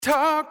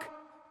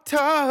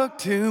Talk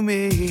to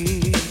me.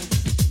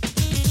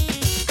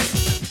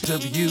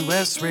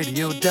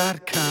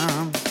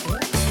 WSRadio.com.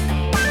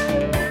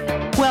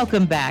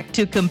 Welcome back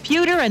to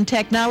Computer and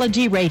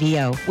Technology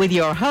Radio with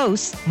your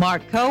hosts,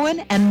 Mark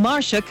Cohen and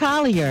Marcia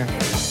Collier.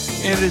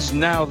 And it is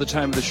now the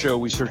time of the show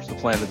we search the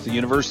planet, the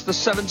universe, the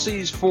seven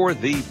seas for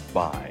the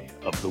buy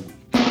of the week.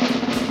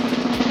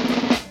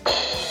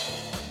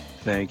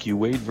 Thank you,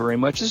 Wade, very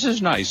much. This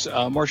is nice.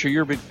 Marcia,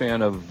 you're a big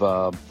fan of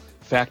what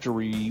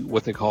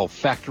they call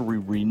factory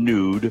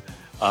renewed,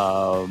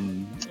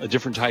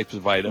 different types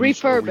of items.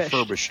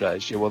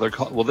 Refurbished. Yeah,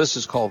 well, this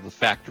is called the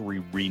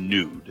factory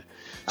renewed.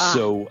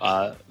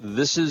 So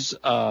this is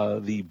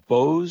the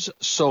Bose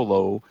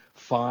Solo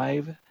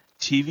 5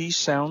 TV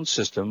sound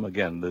system.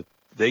 Again,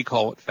 they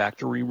call it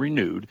factory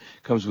renewed.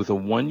 Comes with a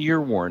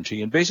 1-year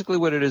warranty, and basically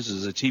what it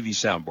is a TV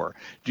soundbar.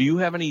 Do you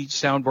have any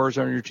soundbars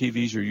on your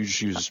TVs, or you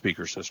just use a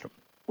speaker system?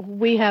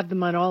 We have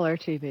them on all our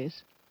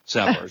TVs.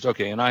 Soundbars,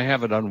 okay, and I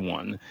have it on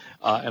one,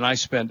 and I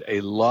spent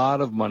a lot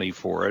of money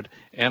for it,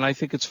 and I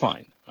think it's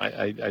fine.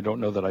 I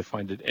don't know that I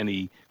find it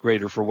any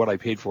greater for what I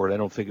paid for it. I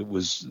don't think it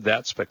was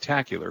that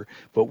spectacular.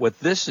 But what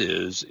this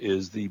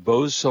is the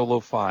Bose Solo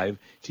 5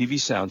 TV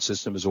sound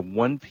system is a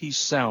one-piece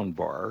sound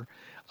bar.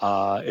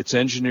 It's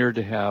engineered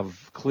to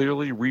have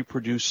clearly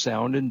reproduced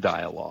sound and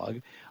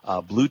dialogue,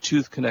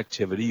 Bluetooth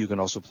connectivity. You can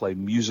also play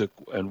music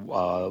and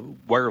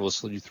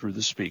wirelessly through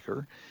the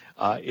speaker.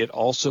 It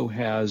also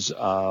has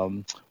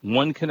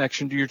one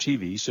connection to your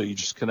TV, so you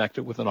just connect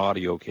it with an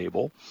audio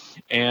cable.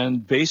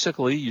 And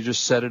basically, you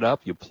just set it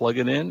up, you plug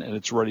it in, and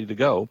it's ready to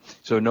go.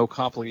 So no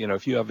complicated,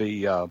 if you have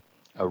a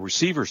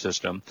receiver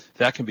system,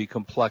 that can be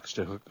complex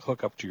to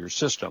hook up to your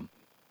system.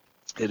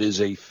 It is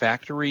a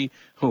factory,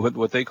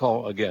 what they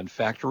call, again,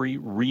 factory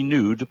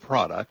renewed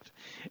product,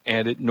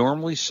 and it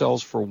normally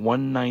sells for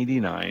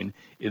 $199.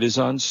 It is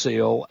on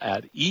sale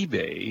at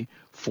eBay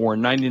for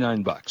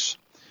 $99.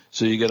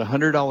 So you get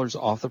 $100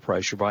 off the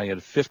price. You're buying it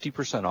at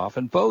 50% off,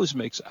 and Bose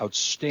makes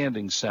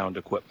outstanding sound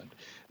equipment.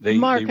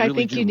 Mark, I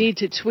think you need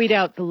to tweet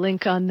out the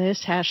link on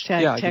this,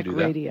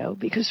 #TechRadio,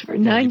 because for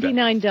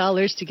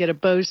 $99 to get a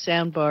Bose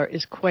soundbar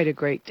is quite a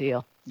great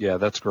deal. Yeah,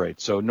 that's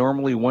great. So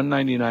normally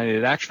 $199.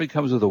 It actually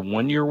comes with a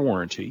 1-year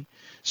warranty.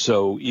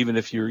 So even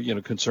if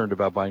you're concerned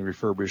about buying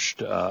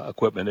refurbished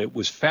equipment, it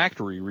was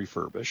factory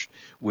refurbished,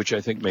 which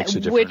I think makes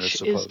a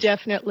difference. Which is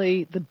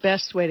definitely the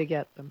best way to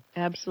get them.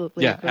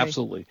 Absolutely. Yeah, agree.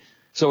 Absolutely.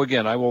 So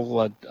again, I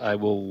will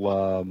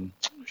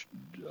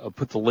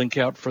put the link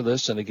out for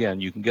this, and again,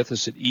 you can get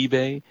this at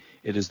eBay.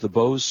 It is the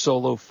Bose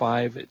Solo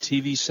 5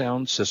 TV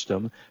sound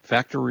system,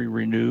 factory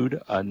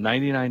renewed,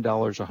 $99,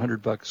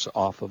 $100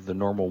 off of the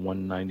normal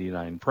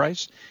 $199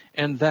 price,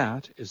 and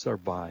that is our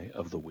buy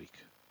of the week.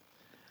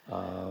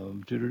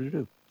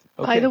 Okay.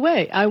 By the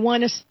way, I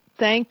want to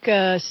thank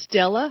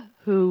Stella,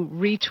 who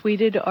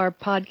retweeted our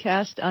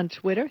podcast on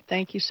Twitter.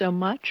 Thank you so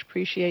much.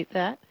 Appreciate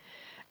that.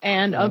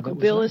 And Uncle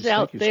Bill is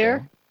out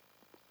there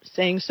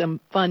saying some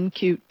fun,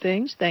 cute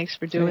things. Thanks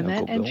for doing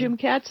that. And Jim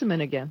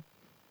Katzeman again.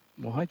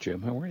 Well, hi,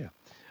 Jim. How are you?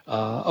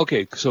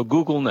 Okay, so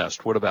Google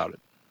Nest, what about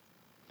it?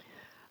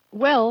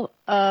 Well,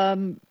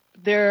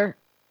 they're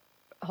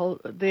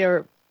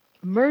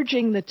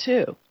merging the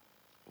two,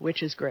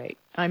 which is great.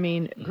 I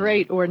mean,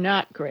 great or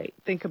not great.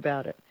 Think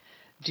about it.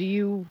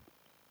 Did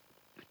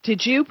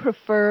you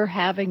prefer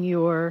having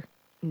your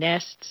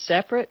Nest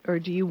separate, or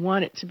do you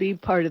want it to be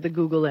part of the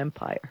Google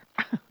empire?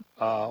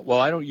 Well,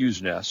 I don't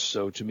use Nests,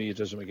 so to me it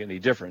doesn't make any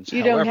difference.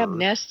 You don't have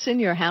Nests in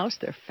your house?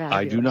 They're fabulous.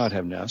 I do not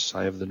have Nests.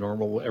 I have the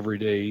normal,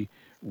 everyday,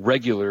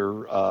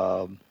 regular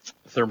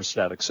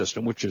thermostatic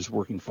system, which is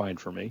working fine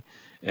for me.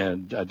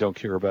 And I don't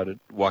care about it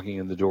walking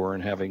in the door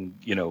and having,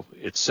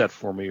 it set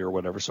for me or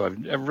whatever. So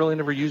I've really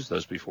never used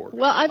those before.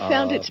 Well, I've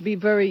found it to be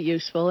very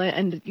useful.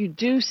 And you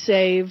do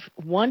save,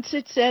 once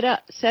it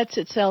sets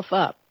itself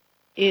up,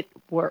 it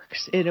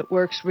works. It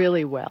works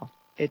really well.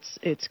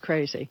 It's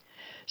crazy.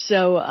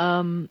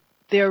 So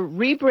they're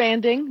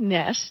rebranding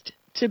Nest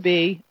to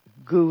be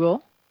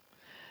Google.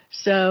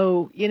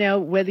 So,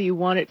 whether you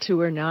want it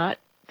to or not,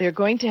 they're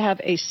going to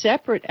have a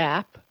separate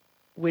app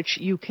which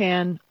you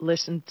can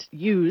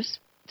use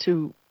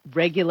to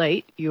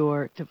regulate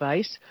your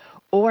device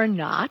or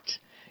not.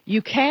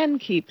 You can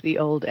keep the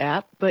old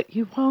app, but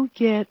you won't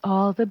get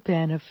all the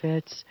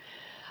benefits.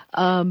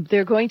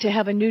 They're going to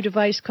have a new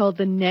device called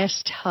the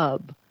Nest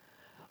Hub,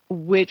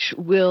 which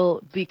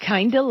will be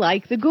kind of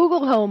like the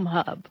Google Home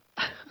Hub.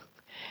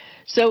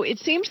 So it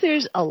seems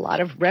there's a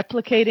lot of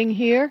replicating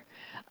here.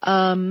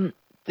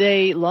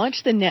 They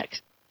launched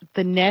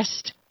the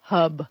Nest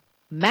Hub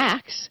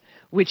Max,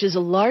 which is a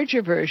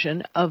larger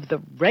version of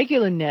the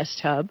regular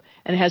Nest Hub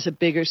and has a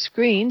bigger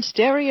screen,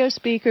 stereo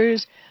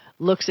speakers,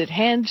 looks at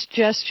hand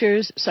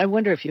gestures. So I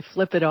wonder if you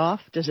flip it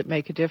off, does it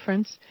make a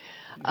difference?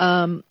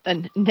 A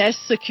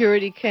Nest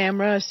security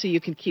camera so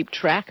you can keep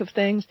track of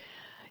things.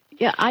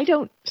 Yeah, I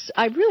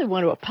really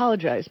want to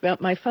apologize about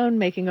my phone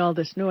making all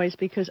this noise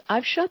because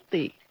I've shut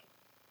the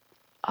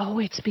Oh,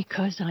 it's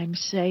because I'm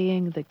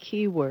saying the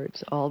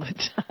keywords all the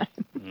time.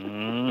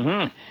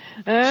 Mm-hmm.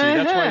 See,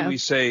 that's why we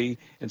say,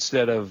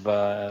 instead of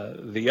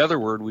the other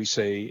word, we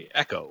say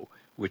echo,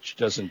 which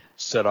doesn't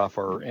set off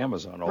our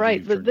Amazon.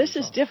 Right, but this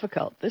is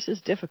difficult. This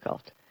is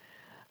difficult.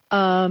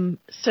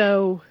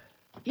 So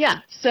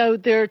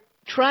they're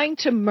trying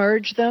to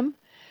merge them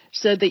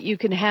so that you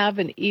can have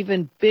an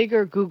even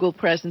bigger Google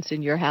presence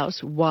in your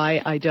house.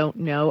 Why, I don't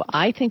know.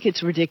 I think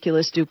it's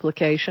ridiculous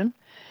duplication,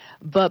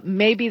 but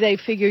maybe they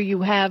figure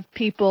you have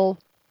people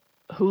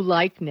who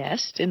like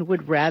Nest and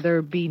would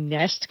rather be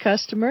Nest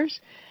customers.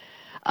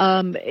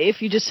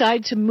 If you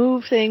decide to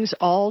move things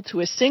all to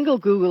a single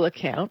Google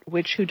account,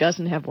 which who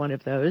doesn't have one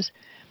of those,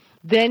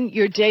 then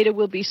your data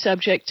will be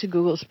subject to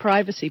Google's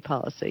privacy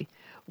policy,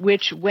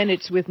 which when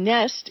it's with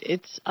Nest,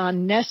 it's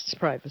on Nest's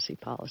privacy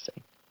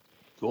policy.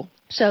 Cool.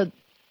 So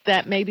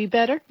that may be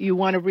better. You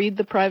want to read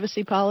the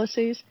privacy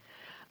policies.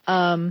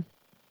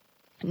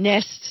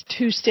 Nest's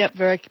two-step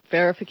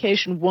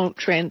verification won't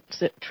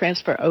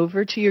transfer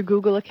over to your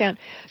Google account.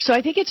 So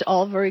I think it's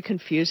all very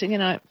confusing,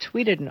 and I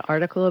tweeted an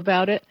article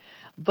about it.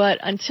 But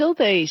until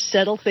they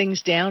settle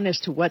things down as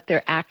to what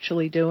they're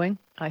actually doing,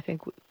 I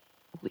think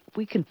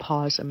we can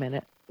pause a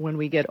minute when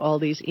we get all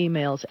these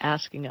emails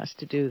asking us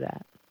to do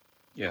that.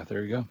 Yeah,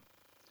 there you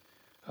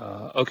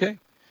go. Okay.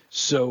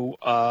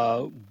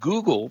 So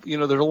Google,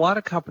 there's a lot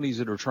of companies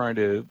that are trying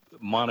to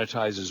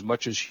monetize as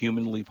much as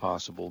humanly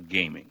possible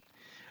gaming.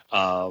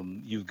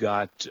 You've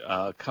got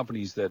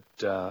companies that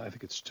I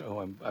think it's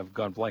I've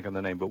gone blank on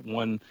the name, but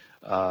one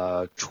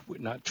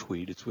not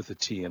Tweet, it's with a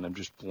T, and I'm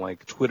just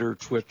blank. Twitter,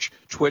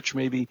 Twitch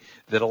maybe,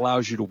 that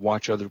allows you to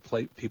watch other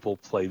people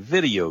play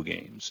video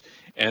games.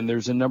 And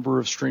there's a number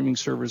of streaming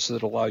services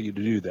that allow you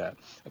to do that.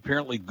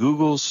 Apparently,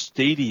 Google's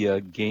Stadia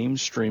game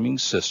streaming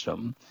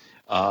system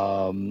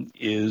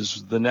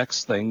is the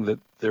next thing that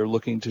they're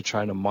looking to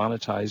try to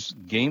monetize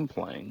game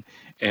playing.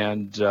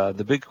 And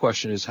the big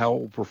question is how it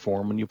will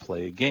perform when you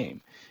play a game.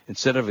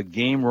 Instead of a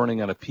game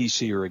running on a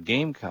PC or a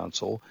game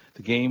console,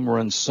 the game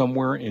runs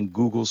somewhere in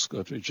Google's,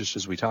 just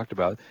as we talked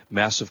about,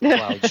 massive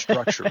cloud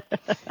structure.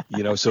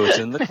 So it's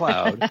in the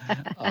cloud.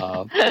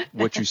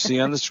 What you see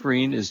on the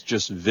screen is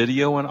just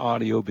video and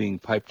audio being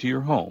piped to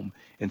your home.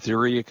 In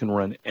theory, it can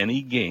run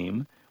any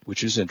game,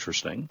 which is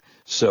interesting.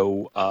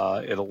 So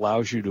it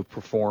allows you to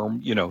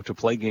perform, to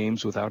play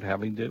games without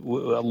having to,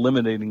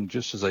 eliminating,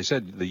 just as I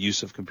said, the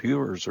use of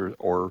computers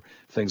or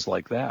things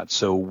like that.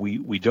 So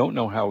we don't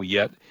know how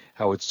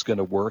it's going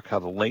to work, how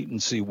the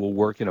latency will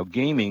work.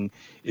 Gaming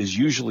is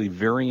usually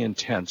very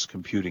intense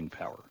computing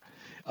power.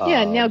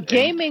 Now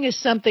gaming is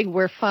something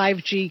where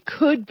 5G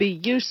could be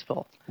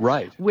useful.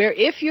 Right. Where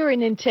if you're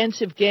an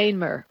intensive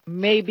gamer,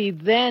 maybe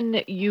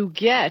then you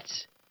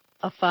get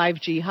a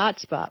 5G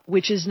hotspot,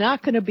 which is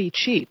not going to be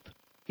cheap.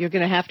 You're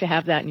going to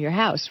have that in your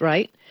house,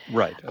 right?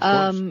 Right, of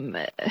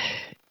course.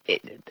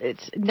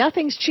 It's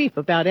nothing's cheap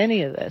about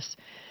any of this.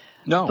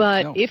 No.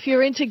 But if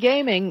you're into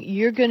gaming,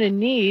 you're going to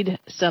need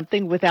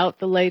something without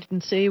the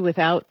latency,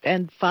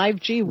 and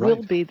 5G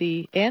will be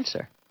the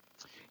answer.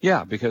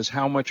 Yeah, because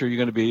how much are you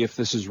going to be if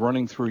this is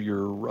running through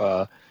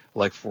your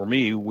like for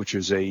me, which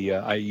is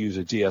I use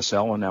a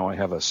DSL, and now I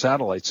have a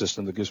satellite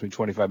system that gives me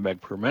 25 meg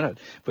per minute,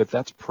 but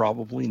that's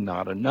probably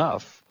not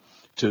enough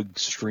to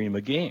stream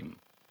a game.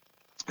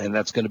 And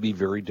that's going to be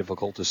very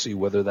difficult to see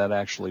whether that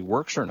actually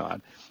works or not.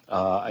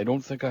 I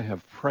don't think I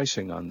have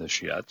pricing on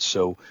this yet,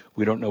 so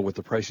we don't know what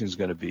the pricing is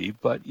going to be.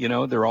 But,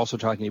 they're also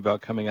talking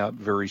about coming out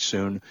very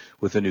soon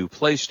with a new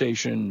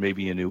PlayStation,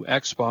 maybe a new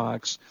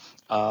Xbox.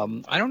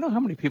 I don't know how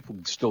many people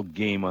still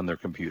game on their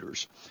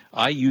computers.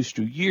 I used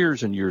to,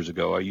 years and years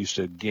ago, I used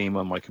to game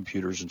on my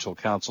computers until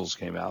consoles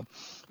came out.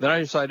 Then I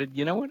decided,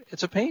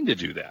 it's a pain to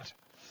do that.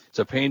 It's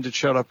a pain to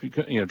shut up,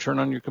 turn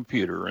on your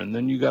computer, and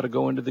then you got to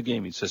go into the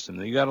gaming system.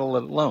 Then you got to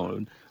let it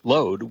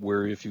load,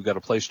 where if you've got a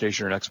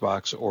PlayStation or an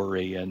Xbox or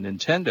a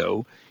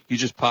Nintendo, you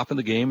just pop in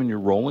the game and you're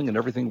rolling and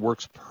everything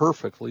works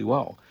perfectly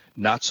well.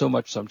 Not so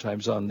much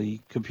sometimes on the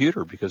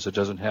computer because it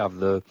doesn't have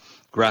the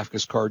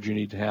graphics card you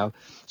need to have.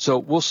 So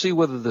we'll see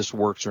whether this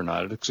works or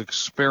not. It's an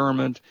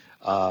experiment,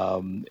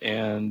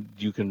 and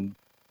you can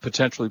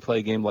potentially play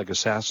a game like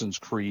Assassin's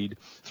Creed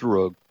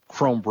through a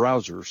Chrome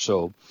browser.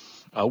 So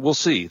we'll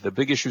see. The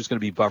big issue is going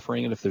to be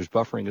buffering, and if there's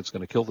buffering, it's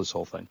going to kill this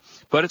whole thing.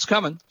 But it's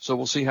coming, so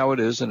we'll see how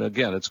it is. And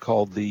again, it's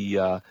called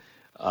the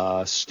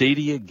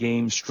Stadia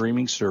Game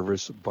Streaming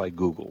Service by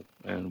Google,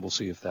 and we'll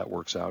see if that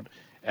works out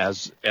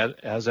as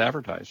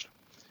advertised.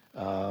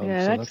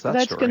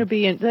 That's going to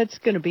be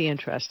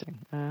interesting.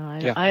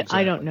 Exactly.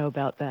 I don't know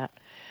about that.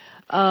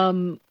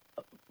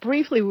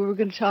 Briefly, we were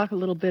going to talk a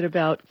little bit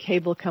about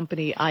cable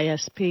company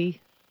ISP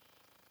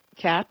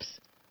caps.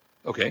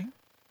 Okay.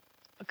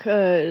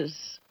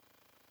 Because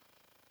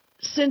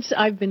since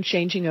I've been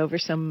changing over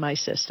some of my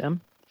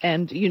system,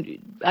 and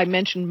I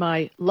mentioned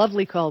my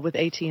lovely call with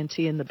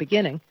AT&T in the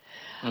beginning,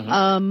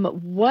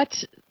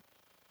 what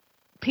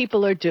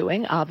people are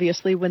doing,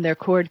 obviously, when they're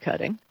cord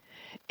cutting,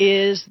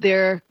 is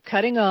they're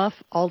cutting off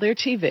all their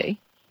TV,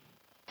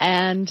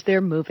 and they're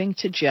moving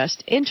to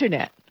just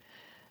Internet.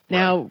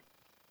 Now,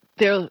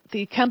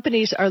 the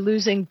companies are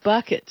losing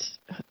buckets,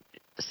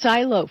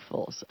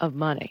 silofuls of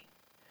money.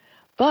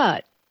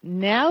 But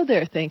now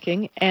they're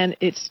thinking, and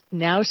it's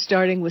now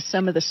starting with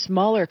some of the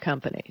smaller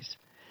companies,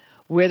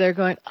 where they're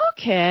going,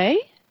 okay,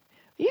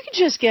 you can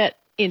just get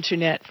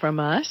internet from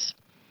us.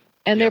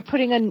 And they're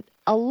putting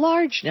a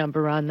large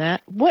number on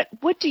that. What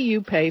do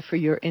you pay for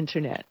your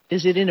internet?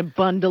 Is it in a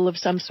bundle of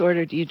some sort,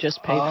 or do you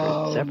just pay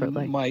for it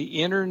separately? My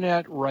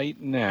internet right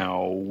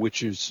now,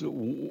 which is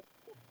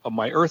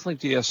my Earthlink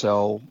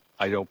DSL,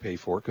 I don't pay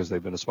for because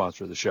they've been a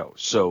sponsor of the show.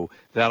 So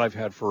that I've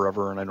had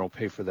forever, and I don't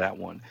pay for that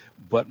one.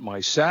 But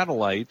my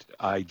satellite,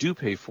 I do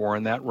pay for,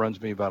 and that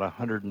runs me about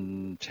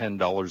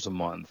 $110 a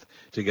month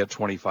to get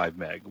 25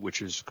 meg,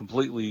 which is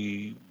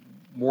completely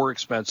more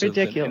expensive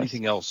than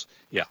anything else.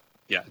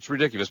 Yeah, it's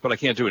ridiculous, but I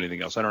can't do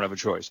anything else. I don't have a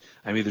choice.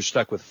 I'm either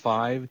stuck with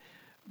 5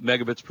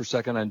 megabits per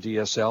second on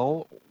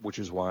DSL, which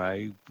is why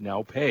I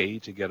now pay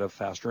to get a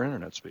faster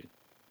internet speed.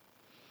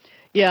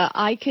 Yeah,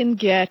 I can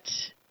get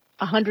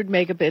 100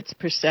 megabits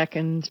per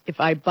second if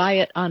I buy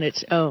it on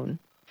its own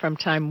from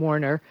Time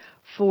Warner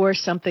for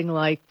something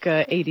like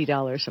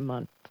 $80 a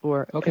month,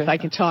 or if I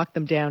can talk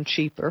them down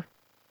cheaper.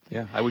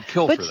 Yeah, I would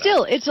kill for that. But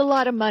still, it's a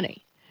lot of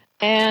money.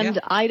 And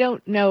I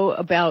don't know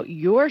about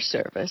your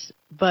service,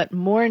 but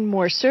more and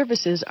more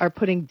services are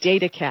putting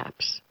data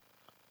caps.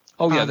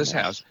 Oh, yeah, this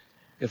has.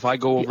 If I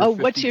go over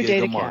 50 what's your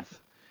gig data a month, cap?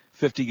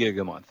 50 gig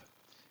a month.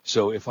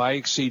 So if I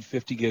exceed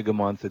 50 gig a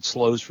month, it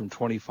slows from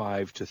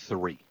 25 to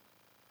 3.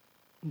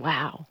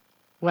 Wow.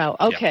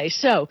 Okay,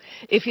 so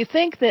if you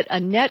think that a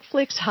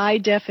Netflix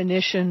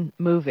high-definition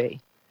movie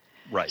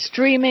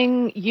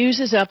streaming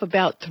uses up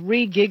about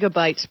 3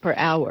 gigabytes per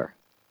hour.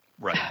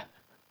 Right.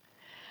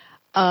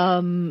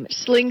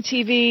 Sling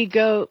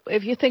TV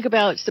if you think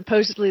about,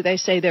 supposedly they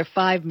say they're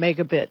 5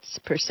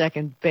 megabits per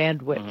second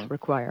bandwidth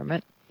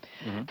requirement.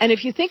 And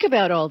if you think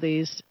about all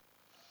these,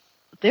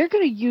 they're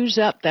going to use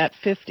up that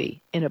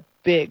 50 in a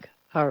big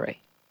hurry.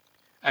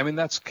 I mean,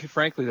 that's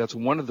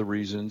one of the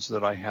reasons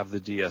that I have the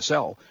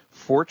DSL.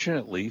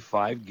 Fortunately,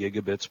 5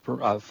 megabits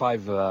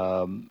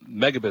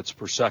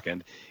per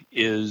second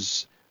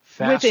is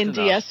fast within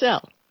enough.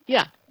 DSL.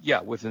 Yeah.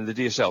 Yeah, within the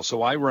DSL.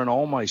 So I run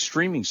all my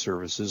streaming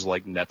services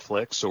like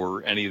Netflix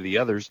or any of the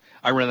others.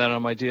 I run that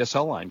on my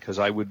DSL line because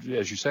I would,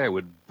 as you say, I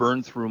would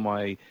burn through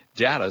my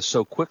data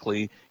so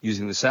quickly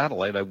using the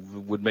satellite,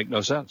 would make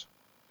no sense.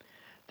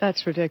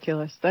 That's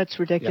ridiculous.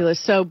 Yeah.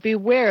 So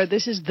beware,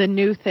 this is the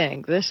new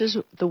thing. This is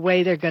the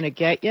way they're going to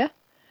get you.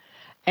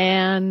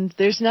 And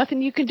there's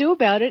nothing you can do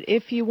about it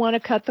if you want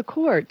to cut the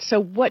cord.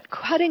 So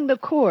cutting the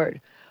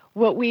cord,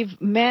 what we've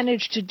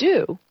managed to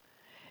do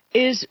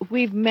is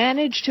we've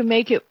managed to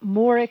make it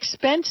more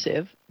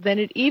expensive than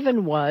it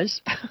even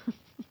was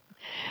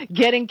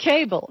getting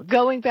cable,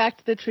 going back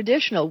to the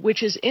traditional,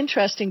 which is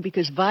interesting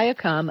because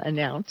Viacom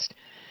announced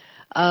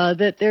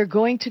that they're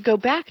going to go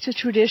back to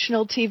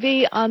traditional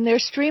TV on their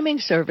streaming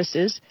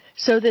services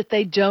so that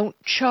they don't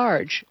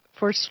charge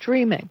for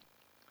streaming.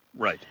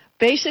 Right.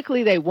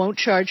 Basically, they won't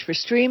charge for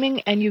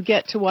streaming, and you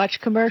get to watch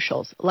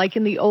commercials, like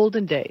in the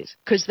olden days,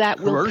 because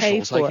that will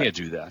pay for it. I can't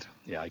do that.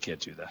 Yeah, I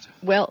can't do that.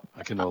 Well,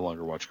 I can no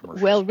longer watch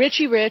commercials. Well,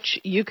 Richie Rich,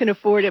 you can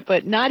afford it,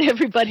 but not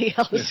everybody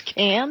else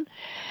can.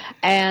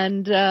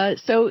 And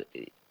so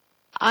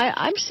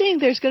I'm seeing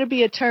there's going to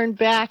be a turn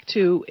back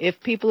to, if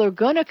people are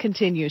going to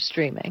continue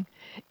streaming,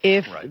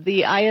 if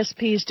the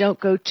ISPs don't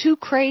go too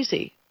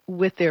crazy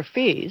with their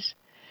fees,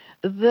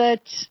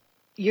 that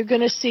you're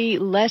going to see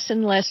less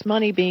and less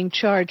money being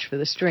charged for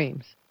the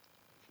streams.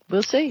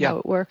 We'll see how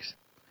it works.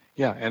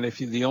 Yeah, and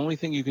the only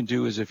thing you can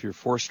do is if you're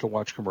forced to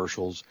watch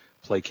commercials,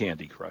 play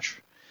Candy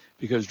Crush.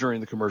 Because during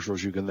the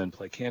commercials, you can then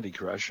play Candy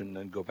Crush and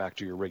then go back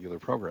to your regular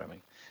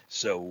programming.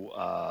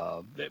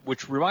 So,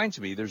 which reminds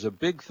me, there's a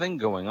big thing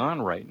going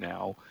on right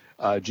now.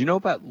 Do you know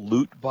about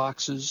loot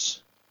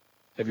boxes?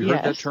 Have you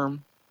heard that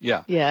term?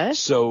 Yeah. Yes.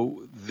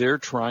 So they're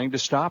trying to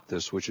stop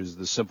this, which is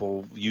the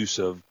simple use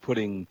of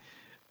putting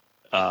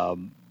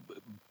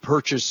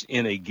purchase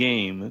in a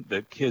game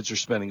that kids are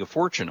spending a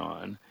fortune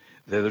on.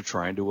 They're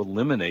trying to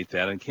eliminate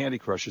that, and Candy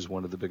Crush is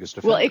one of the biggest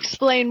offenders. Well,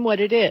 explain what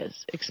it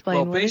is.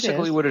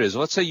 Basically what it is.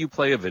 Let's say you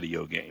play a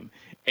video game,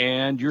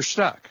 and you're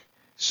stuck.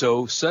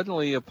 So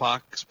suddenly a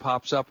box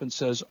pops up and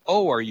says,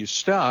 oh, are you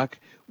stuck?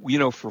 You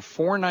know, for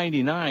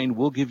 $4.99,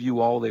 we'll give you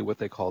what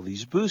they call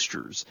these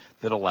boosters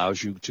that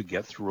allows you to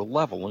get through a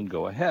level and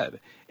go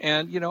ahead.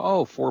 And,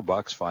 $4,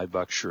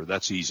 $5, sure,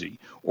 that's easy.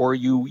 Or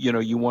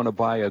you want to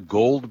buy a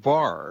gold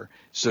bar,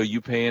 so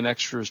you pay an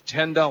extra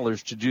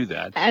 $10 to do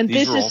that. And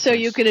this is so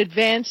you can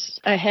advance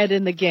ahead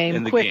in the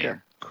game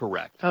quicker.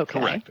 Correct. Okay.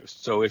 Correct.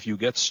 So if you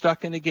get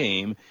stuck in a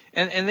game,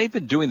 and they've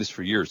been doing this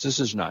for years, this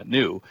is not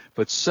new,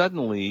 but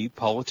suddenly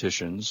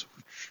politicians,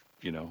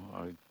 I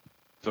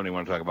don't even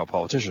want to talk about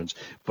politicians,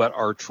 but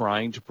are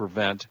trying to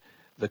prevent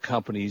the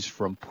companies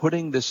from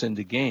putting this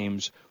into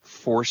games,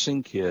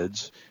 forcing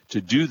kids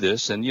to do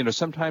this. And,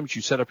 sometimes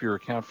you set up your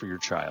account for your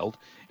child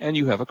and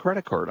you have a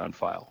credit card on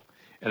file.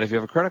 And if you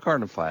have a credit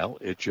card on file,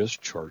 it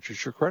just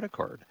charges your credit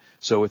card.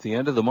 So at the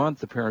end of the month,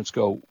 the parents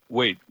go,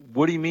 wait,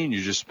 what do you mean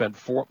you just spent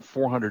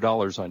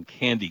 $400 on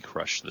Candy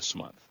Crush this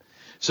month?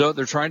 So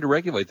they're trying to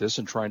regulate this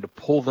and trying to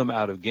pull them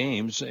out of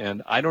games.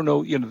 And I don't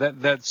know,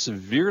 that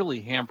severely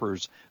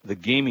hampers the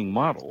gaming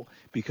model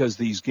because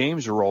these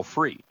games are all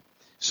free.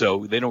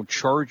 So they don't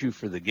charge you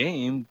for the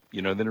game.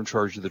 They don't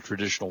charge you the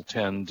traditional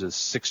 $10 to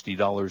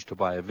 $60 to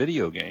buy a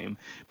video game,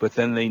 but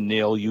then they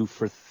nail you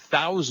for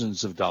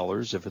thousands of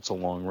dollars if it's a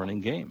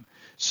long-running game.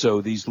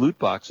 So these loot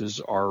boxes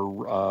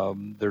are,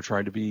 they're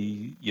trying to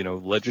be,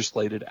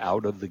 legislated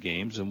out of the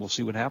games, and we'll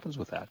see what happens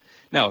with that.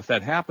 Now, if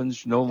that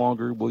happens, no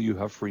longer will you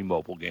have free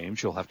mobile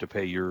games. You'll have to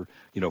pay your,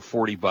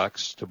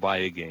 $40 to buy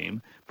a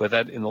game, but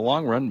that in the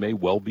long run may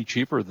well be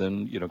cheaper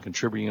than,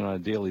 contributing on a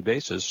daily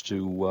basis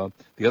to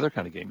the other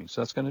kind of gaming.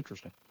 So that's kind of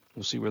interesting.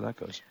 We'll see where that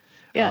goes.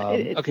 Yeah,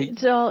 okay.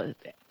 It's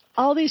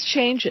all these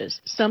changes,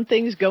 some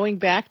things going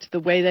back to the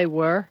way they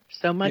were,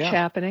 so much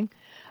happening.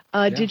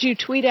 Did you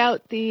tweet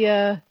out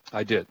the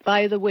I did.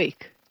 Buy of the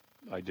week?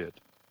 I did.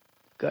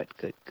 Good.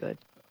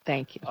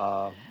 Thank you.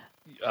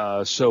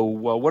 So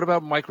what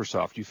about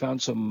Microsoft? You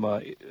found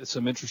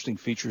some interesting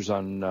features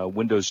on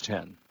Windows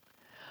 10.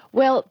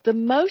 Well, the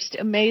most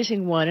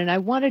amazing one, and I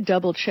want to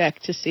double check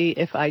to see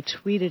if I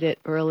tweeted it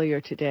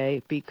earlier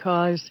today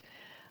because,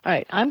 all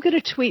right, I'm going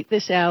to tweet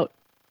this out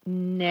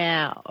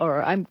now,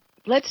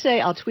 let's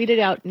say I'll tweet it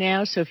out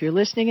now. So if you're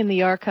listening in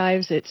the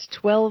archives, it's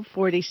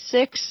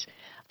 12:46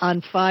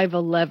 on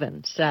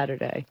 5/11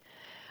 Saturday.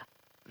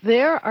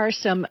 There are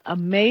some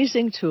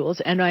amazing tools,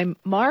 and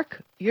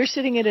Mark, you're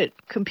sitting at a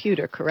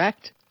computer,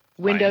 correct?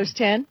 Windows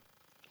 10?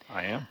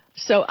 I am.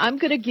 So I'm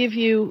going to give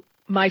you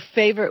my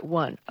favorite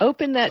one.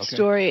 Open that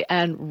story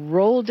and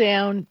roll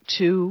down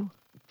to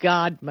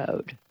God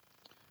mode.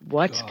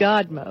 What's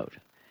God mode?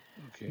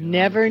 Okay,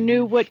 never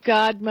knew what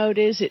God mode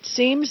is. It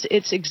seems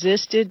it's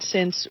existed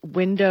since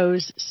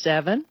Windows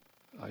 7.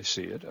 I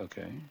see it.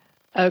 Okay.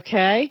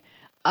 Okay.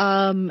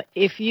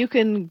 If you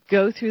can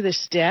go through the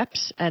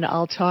steps, and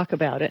I'll talk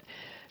about it.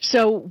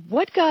 So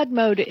what God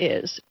mode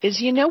is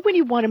when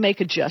you want to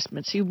make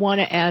adjustments, you want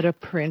to add a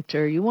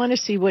printer, you want to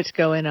see what's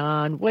going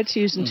on, what's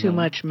using too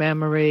much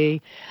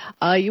memory,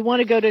 you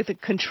want to go to the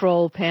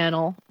control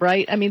panel,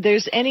 right? I mean,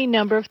 there's any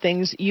number of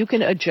things you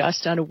can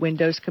adjust on a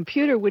Windows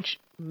computer, which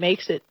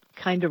makes it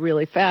kind of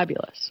really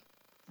fabulous.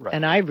 Right.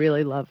 And I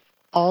really love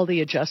all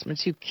the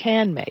adjustments you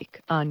can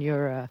make on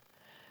your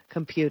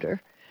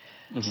computer.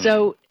 Mm-hmm.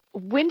 So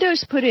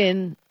Windows put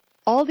in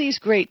all these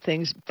great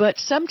things, but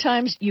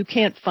sometimes you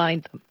can't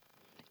find them.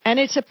 And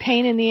it's a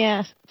pain in the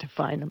ass to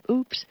find them.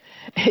 Oops.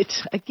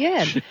 It's,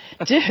 again,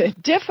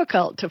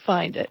 difficult to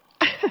find it.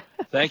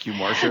 Thank you,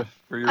 Marcia,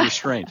 for your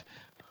restraint.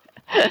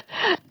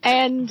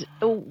 And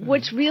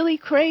what's really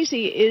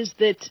crazy is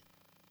that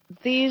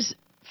these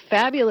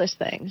fabulous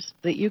things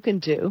that you can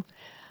do,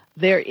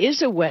 there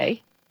is a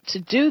way to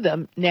do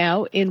them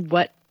now in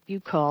what you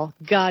call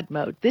God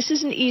mode. This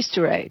is an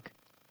Easter egg.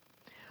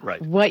 Right.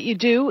 What you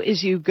do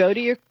is you go to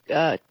your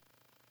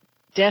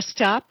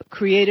desktop,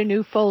 create a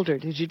new folder.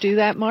 Did you do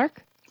that,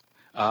 Mark?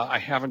 I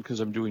haven't because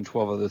I'm doing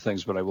 12 other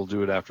things, but I will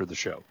do it after the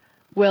show.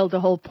 Well,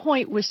 the whole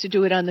point was to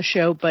do it on the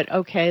show, but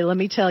okay, let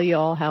me tell you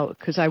all how,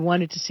 because I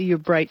wanted to see your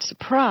bright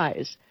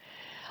surprise.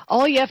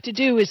 All you have to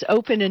do is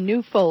open a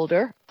new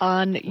folder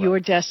on your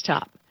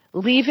desktop.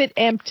 Leave it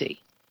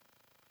empty.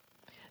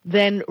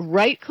 Then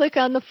right-click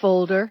on the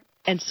folder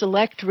and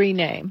select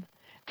Rename.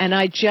 And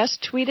I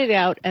just tweeted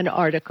out an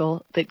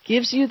article that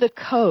gives you the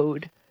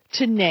code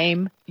to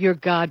name your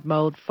God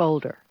mode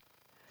folder.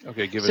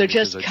 Okay, give it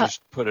because I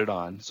just put it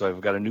on. So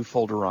I've got a new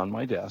folder on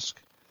my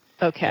desk.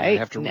 Okay. I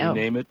have to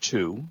rename it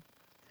to?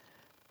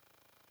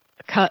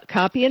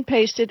 Copy and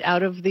paste it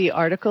out of the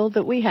article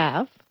that we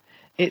have.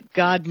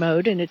 God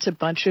mode, and it's a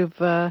bunch of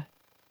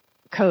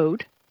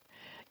code.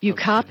 You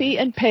copy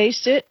and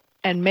paste it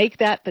and make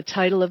that the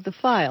title of the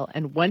file.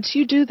 And once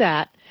you do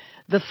that,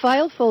 the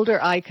file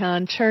folder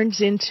icon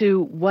turns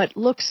into what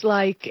looks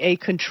like a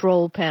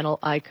control panel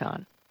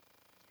icon.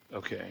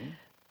 Okay.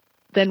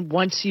 Then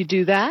once you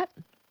do that,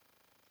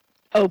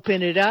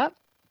 open it up,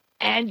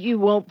 and you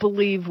won't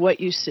believe what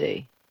you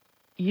see.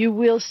 You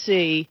will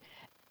see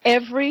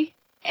every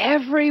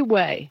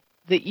way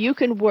that you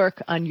can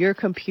work on your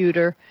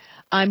computer.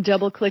 I'm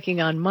double-clicking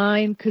on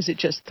mine because it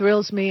just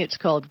thrills me. It's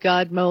called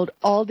God Mode.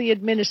 All the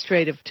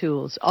administrative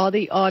tools, all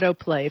the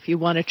autoplay, if you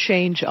want to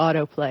change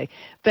autoplay,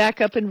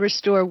 backup and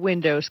restore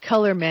Windows,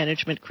 color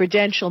management,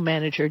 credential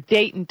manager,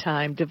 date and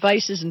time,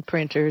 devices and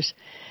printers,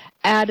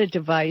 add a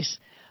device.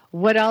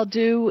 What I'll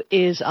do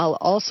is I'll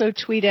also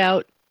tweet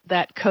out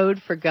that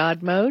code for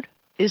God Mode.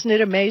 Isn't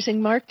it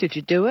amazing, Mark? Did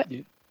you do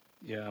it?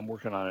 Yeah, I'm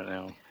working on it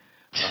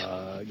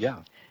now. Yeah.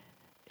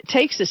 It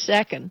takes a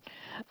second.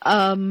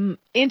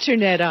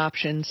 Internet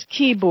options,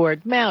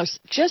 keyboard, mouse,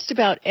 just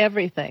about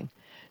everything.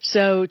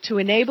 So to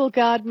enable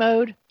God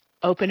mode,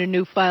 open a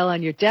new file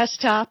on your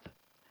desktop,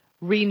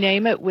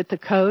 rename it with the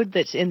code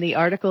that's in the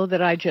article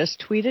that I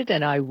just tweeted,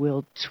 and I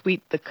will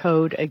tweet the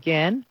code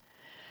again.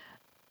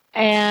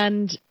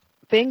 And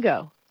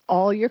bingo.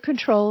 all your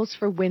controls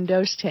for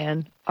Windows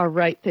 10 are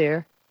right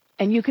there.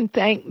 And you can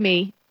thank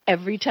me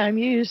every time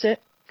you use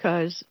it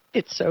because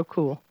it's so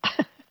cool.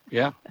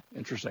 Yeah,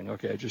 interesting.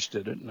 Okay, I just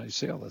did it, and I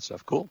see all that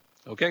stuff. Cool.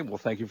 Okay, well,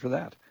 thank you for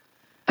that.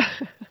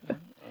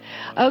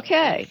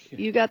 Okay,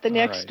 you got the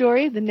next right.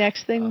 story. The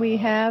next thing we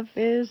have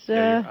is...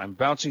 I'm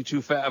bouncing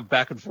too fast,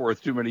 back and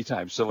forth too many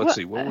times. So let's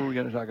see. What were we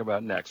going to talk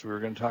about next? We were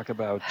going to talk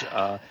about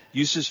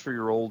uses for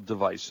your old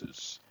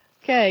devices.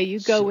 Okay, you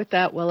go with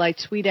that while I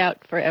tweet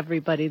out for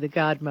everybody the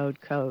God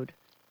Mode code.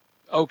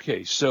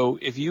 Okay, so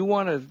if you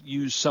want to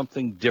use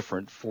something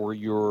different for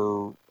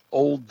your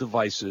old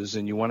devices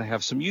and you want to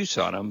have some use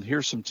on them,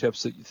 here's some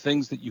tips,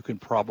 things that you can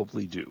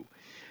probably do.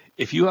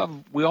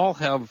 We all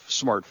have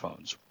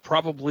smartphones,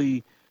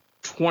 probably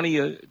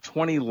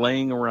 20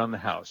 laying around the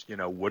house. You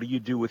know, what do you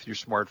do with your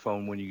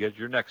smartphone when you get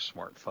your next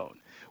smartphone?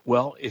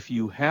 Well, if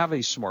you have a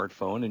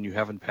smartphone and you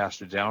haven't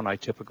passed it down, I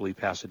typically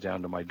pass it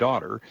down to my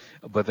daughter,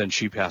 but then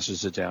she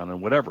passes it down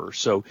and whatever.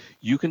 So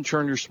you can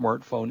turn your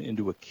smartphone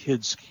into a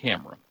kid's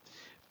camera.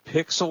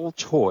 Pixel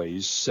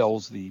Toys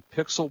sells the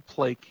Pixel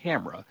Play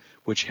camera,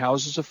 which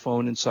houses a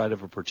phone inside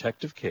of a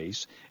protective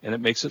case, and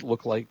it makes it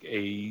look like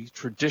a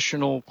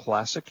traditional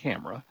classic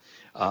camera.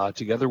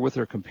 Together with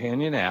their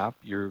companion app,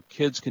 your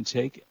kids can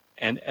take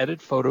and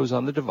edit photos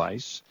on the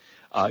device.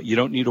 You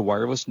don't need a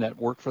wireless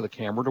network for the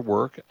camera to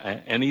work.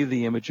 Any of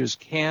the images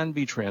can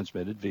be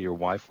transmitted via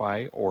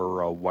Wi-Fi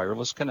or a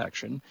wireless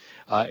connection.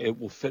 It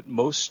will fit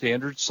most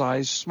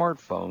standard-sized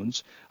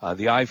smartphones,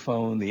 the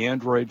iPhone, the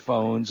Android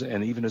phones,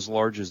 and even as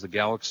large as the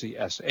Galaxy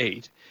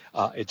S8.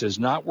 It does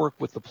not work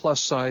with the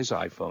plus-size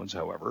iPhones,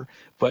 however,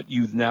 but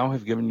you now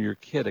have given your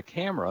kid a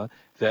camera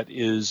that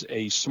is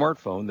a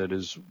smartphone that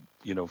is,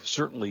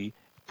 certainly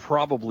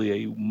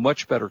probably a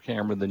much better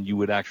camera than you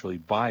would actually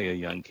buy a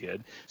young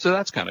kid. So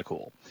that's kind of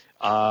cool.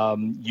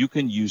 You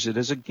can use it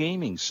as a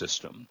gaming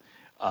system.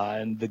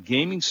 And the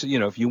gaming,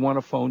 if you want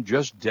a phone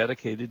just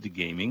dedicated to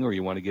gaming or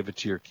you want to give it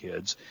to your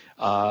kids,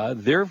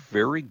 they're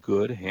very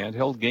good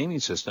handheld gaming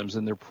systems,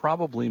 and they're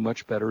probably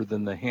much better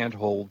than the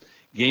handheld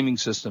gaming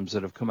systems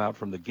that have come out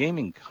from the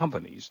gaming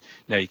companies.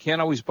 Now, you can't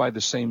always buy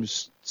the same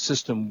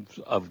system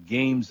of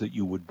games that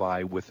you would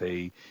buy with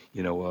a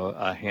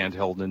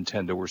handheld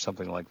Nintendo or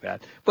something like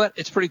that. But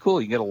it's pretty cool.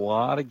 You get a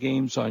lot of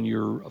games on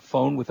your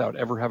phone without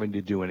ever having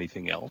to do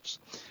anything else.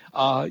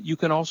 You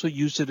can also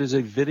use it as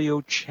a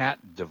video chat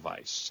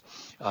device.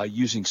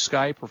 Using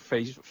Skype or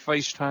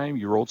FaceTime,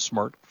 your old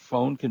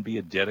smartphone can be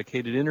a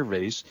dedicated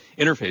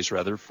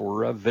interface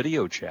for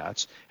video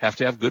chats. Have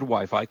to have good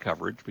Wi-Fi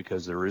coverage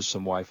because there is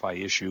some Wi-Fi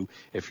issue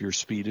if your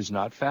speed is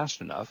not fast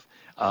enough.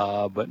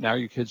 But now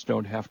your kids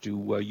don't have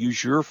to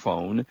use your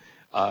phone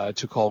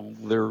to call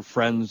their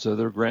friends or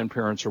their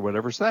grandparents or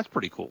whatever. So that's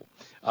pretty cool.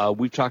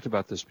 We've talked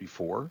about this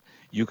before.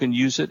 You can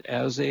use it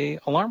as a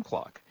alarm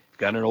clock.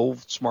 Got an old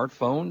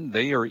smartphone,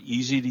 they are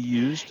easy to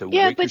use to wake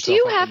yourself up. Yeah, but do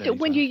you have to,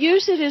 when you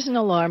use it as an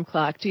alarm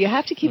clock, do you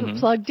have to keep it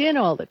plugged in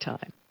all the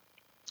time?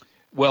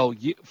 Well,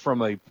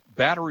 from a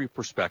battery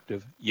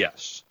perspective,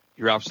 yes,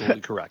 you're absolutely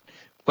correct.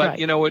 But right.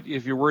 You know what,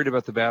 if you're worried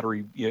about the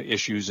battery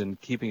issues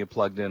and keeping it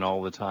plugged in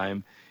all the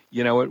time,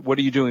 you know what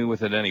are you doing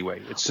with it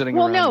anyway? It's sitting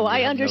around. Well, no,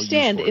 I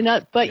understand,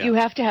 but you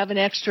have to have an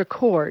extra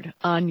cord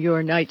on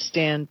your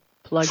nightstand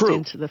plugged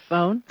into the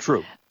phone.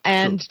 True.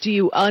 And do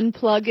you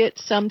unplug it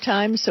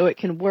sometimes so it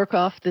can work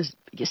off this?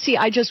 You see,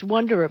 I just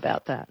wonder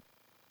about that.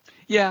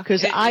 Yeah.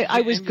 Because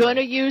I was going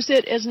to use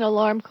it as an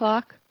alarm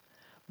clock,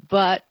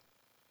 but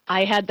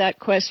I had that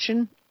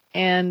question,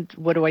 and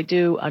what do I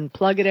do?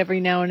 Unplug it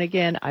every now and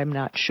again? I'm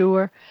not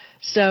sure.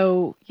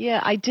 So, yeah,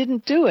 I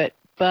didn't do it,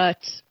 but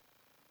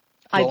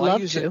I'd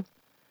love to.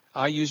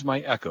 I use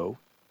my Echo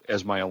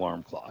as my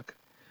alarm clock,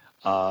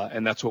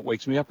 and that's what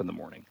wakes me up in the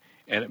morning.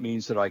 And it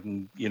means that I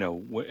can,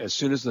 as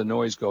soon as the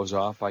noise goes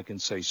off, I can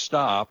say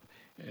stop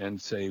and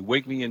say,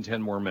 wake me in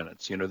 10 more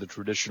minutes. The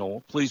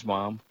traditional, please,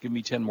 Mom, give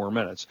me 10 more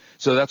minutes.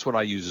 So that's what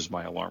I use as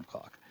my alarm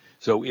clock.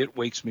 So it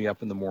wakes me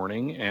up in the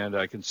morning, and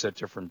I can set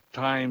different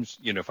times.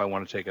 If I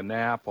want to take a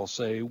nap, I'll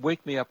say,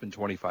 wake me up in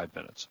 25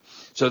 minutes.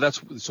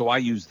 So I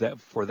use that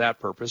for that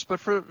purpose.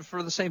 But for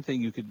the same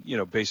thing, you could,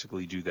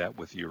 basically do that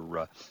with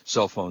your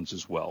cell phones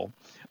as well.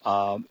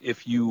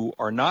 If you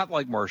are not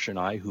like Marcia and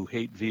I, who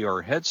hate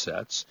VR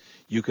headsets,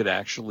 you could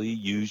actually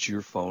use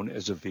your phone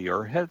as a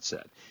VR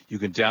headset. You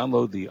can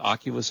download the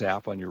Oculus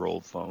app on your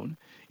old phone.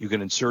 You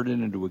can insert it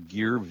into a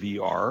Gear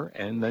VR,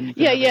 and then you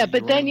can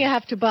but then you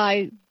have to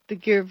buy the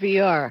Gear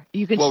VR.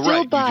 You can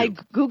still buy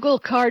Google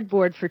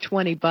Cardboard for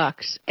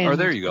 $20 and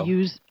there you go.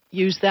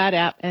 use that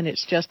app, and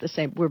it's just the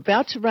same. We're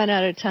about to run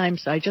out of time,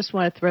 so I just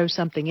want to throw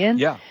something in.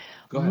 Yeah,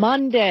 go ahead.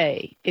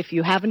 Monday, if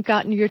you haven't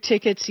gotten your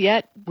tickets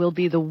yet, will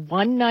be the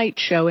one-night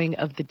showing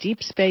of the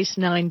Deep Space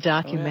Nine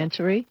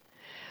documentary,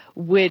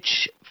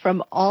 which,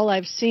 from all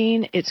I've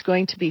seen, it's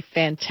going to be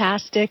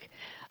fantastic.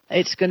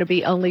 It's going to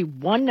be only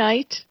one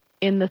night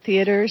in the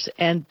theaters,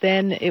 and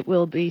then it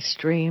will be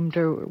streamed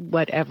or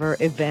whatever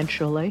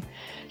eventually.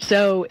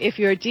 So if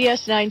you're a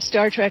DS9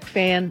 Star Trek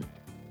fan,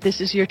 this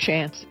is your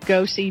chance.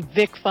 Go see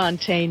Vic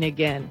Fontaine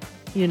again.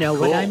 You know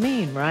what I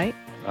mean, right?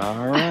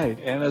 All right.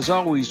 And as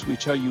always, we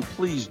tell you,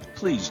 please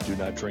do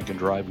not drink and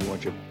drive. We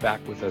want you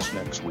back with us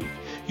next week.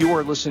 You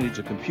are listening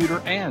to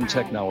Computer and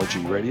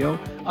Technology Radio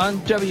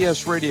on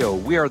WS Radio.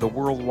 We are the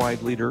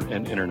worldwide leader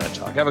in Internet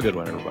talk. Have a good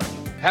one, everybody.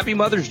 Happy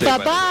Mother's Day.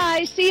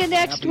 Bye-bye. See you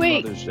next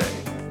week. Happy Mother's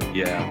Day.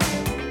 Yeah.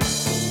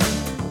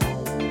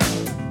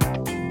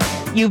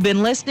 You've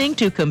been listening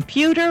to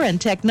Computer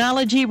and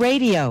Technology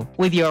Radio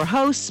with your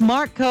hosts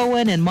Mark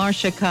Cohen and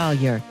Marcia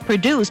Collier.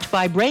 Produced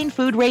by Brain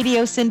Food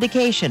Radio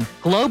Syndication,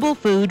 global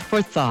food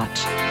for thought.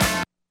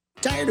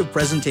 Tired of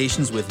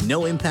presentations with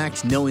no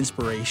impact, no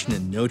inspiration,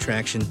 and no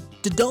traction?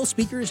 Do dull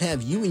speakers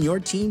have you and your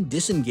team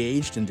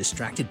disengaged and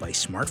distracted by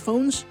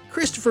smartphones?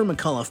 Christopher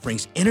McAuliffe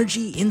brings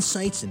energy,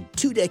 insights, and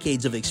 2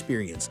 decades of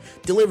experience,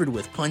 delivered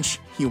with punch,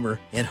 humor,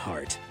 and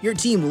heart. Your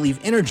team will leave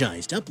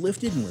energized,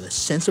 uplifted, and with a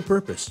sense of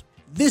purpose.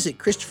 Visit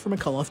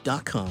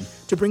ChristopherMcAuliffe.com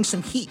to bring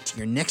some heat to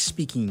your next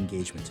speaking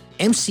engagement.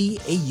 McAuliffe.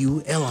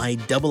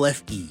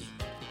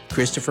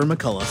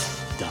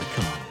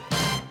 ChristopherMcAuliffe.com.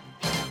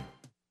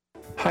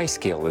 Hi,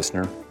 Scale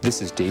listener.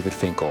 This is David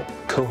Finkel,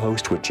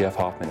 co-host with Jeff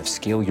Hoffman of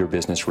Scale Your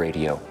Business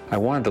Radio. I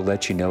wanted to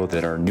let you know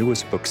that our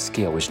newest book,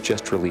 Scale, was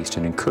just released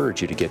and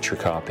encourage you to get your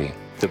copy.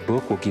 The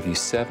book will give you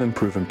 7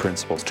 proven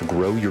principles to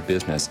grow your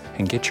business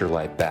and get your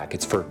life back.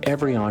 It's for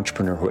every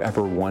entrepreneur who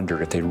ever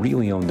wondered if they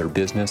really own their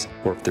business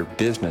or if their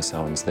business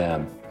owns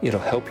them. It'll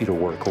help you to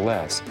work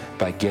less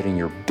by getting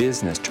your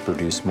business to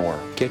produce more.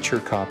 Get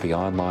your copy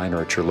online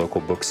or at your local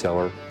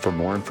bookseller. For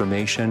more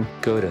information,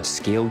 go to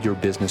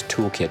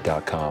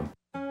scaleyourbusinesstoolkit.com.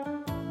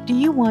 Do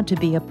you want to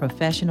be a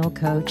professional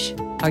coach?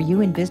 Are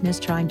you in business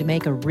trying to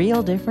make a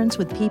real difference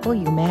with people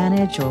you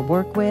manage or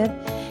work with?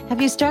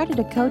 Have you started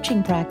a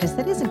coaching practice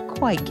that isn't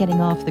quite getting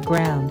off the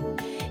ground?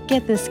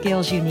 Get the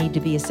skills you need to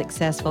be a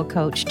successful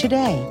coach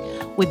today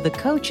with the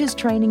Coaches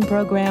Training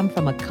Program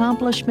from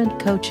Accomplishment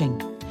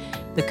Coaching.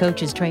 The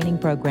Coaches Training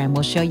Program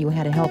will show you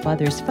how to help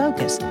others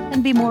focus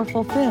and be more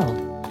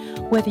fulfilled.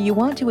 Whether you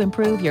want to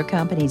improve your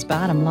company's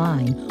bottom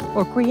line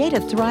or create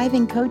a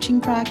thriving coaching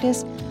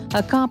practice,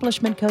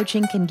 Accomplishment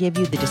Coaching can give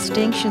you the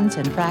distinctions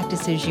and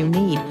practices you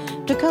need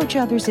to coach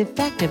others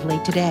effectively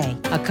today.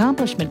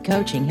 Accomplishment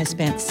Coaching has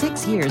spent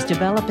 6 years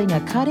developing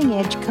a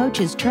cutting-edge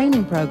coaches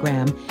training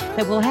program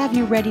that will have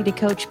you ready to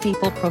coach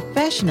people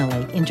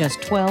professionally in just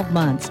 12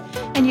 months,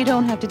 and you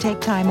don't have to take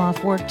time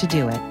off work to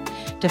do it.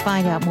 To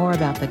find out more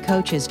about the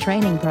Coaches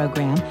Training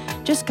Program,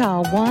 just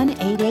call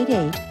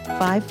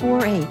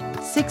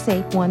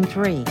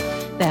 1-888-548-6813.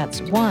 That's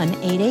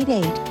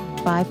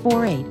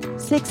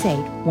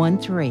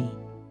 1-888-548-6813.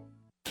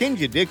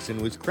 Kenja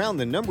Dixon was crowned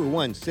the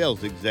 #1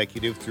 sales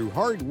executive through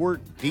hard work,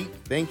 deep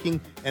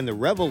thinking, and the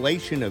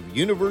revelation of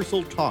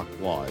universal talk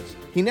laws.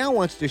 He now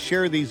wants to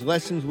share these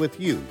lessons with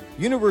you.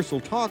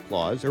 Universal talk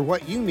laws are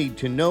what you need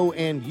to know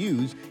and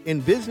use in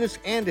business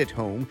and at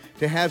home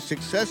to have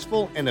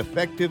successful and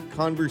effective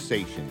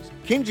conversations.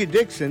 Kenja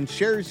Dixon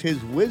shares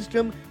his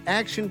wisdom,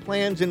 action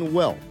plans, and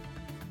wealth.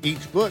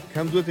 Each book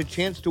comes with a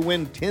chance to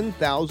win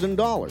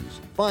 $10,000.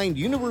 Find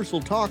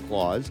Universal Talk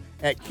Laws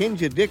at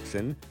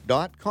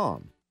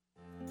KenjaDixon.com.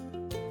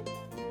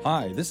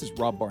 Hi, this is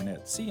Rob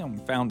Barnett, CEO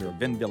and founder of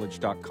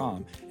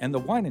VinVillage.com and the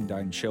Wine and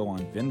Dine Show on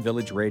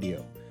VinVillage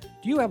Radio.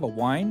 Do you have a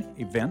wine,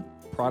 event,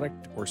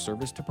 product, or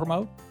service to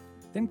promote?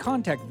 Then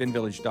contact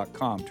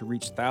VinVillage.com to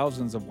reach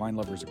thousands of wine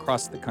lovers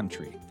across the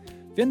country.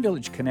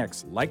 VinVillage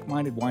connects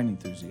like-minded wine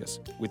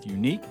enthusiasts with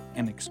unique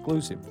and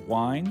exclusive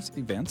wines,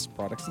 events,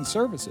 products, and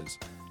services.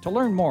 To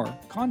learn more,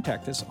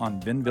 contact us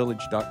on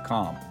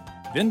VinVillage.com.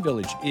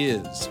 VinVillage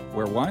is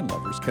where wine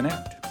lovers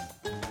connect.